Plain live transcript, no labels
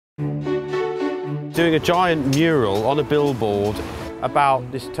Doing a giant mural on a billboard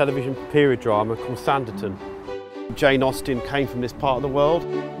about this television period drama called Sanditon. Jane Austen came from this part of the world.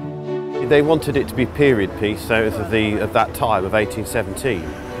 They wanted it to be a period piece, so it was of that time, of 1817,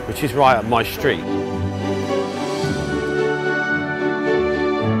 which is right up my street.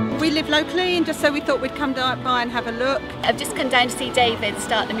 We live locally, and just so we thought we'd come by and have a look. I've just come down to see David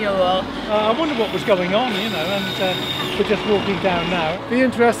start the mural. I wonder what was going on, you know, and we're just walking down now. It'd be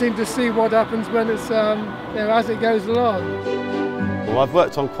interesting to see what happens when it's, as it goes along. Well, I've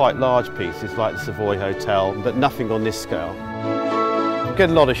worked on quite large pieces like the Savoy Hotel, but nothing on this scale. You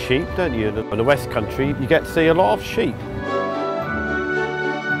get a lot of sheep, don't you? In the West Country, you get to see a lot of sheep.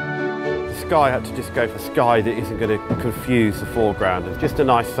 The sky had to just go for sky that isn't going to confuse the foreground. It's just a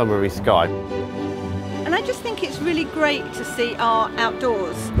nice summery sky. And I just think it's really great to see art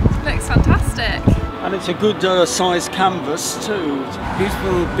outdoors. It looks fantastic. And it's a good sized canvas too.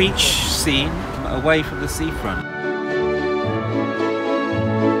 Beautiful beach scene away from the seafront.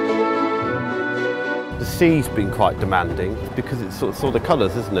 The sea's been quite demanding because it's sort of the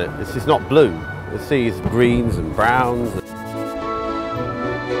colours, isn't it? It's not blue. The sea is greens and browns.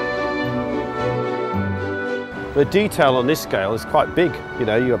 The detail on this scale is quite big. You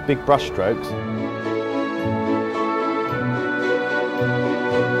know, you have big brush strokes.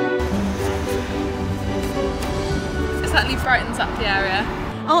 It certainly brightens up the area.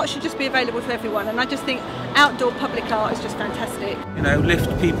 Art should just be available to everyone, and I just think outdoor public art is just fantastic. You know,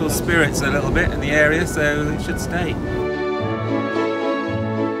 lift people's spirits a little bit in the area, so it should stay.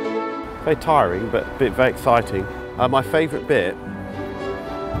 Very tiring, but very exciting. My favourite bit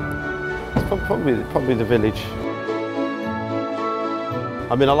is probably the village.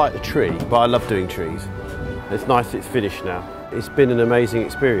 I mean, I like the tree, but I love doing trees. It's nice it's finished now. It's been an amazing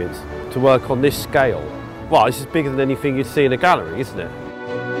experience to work on this scale. Well, this is bigger than anything you'd see in a gallery, isn't it?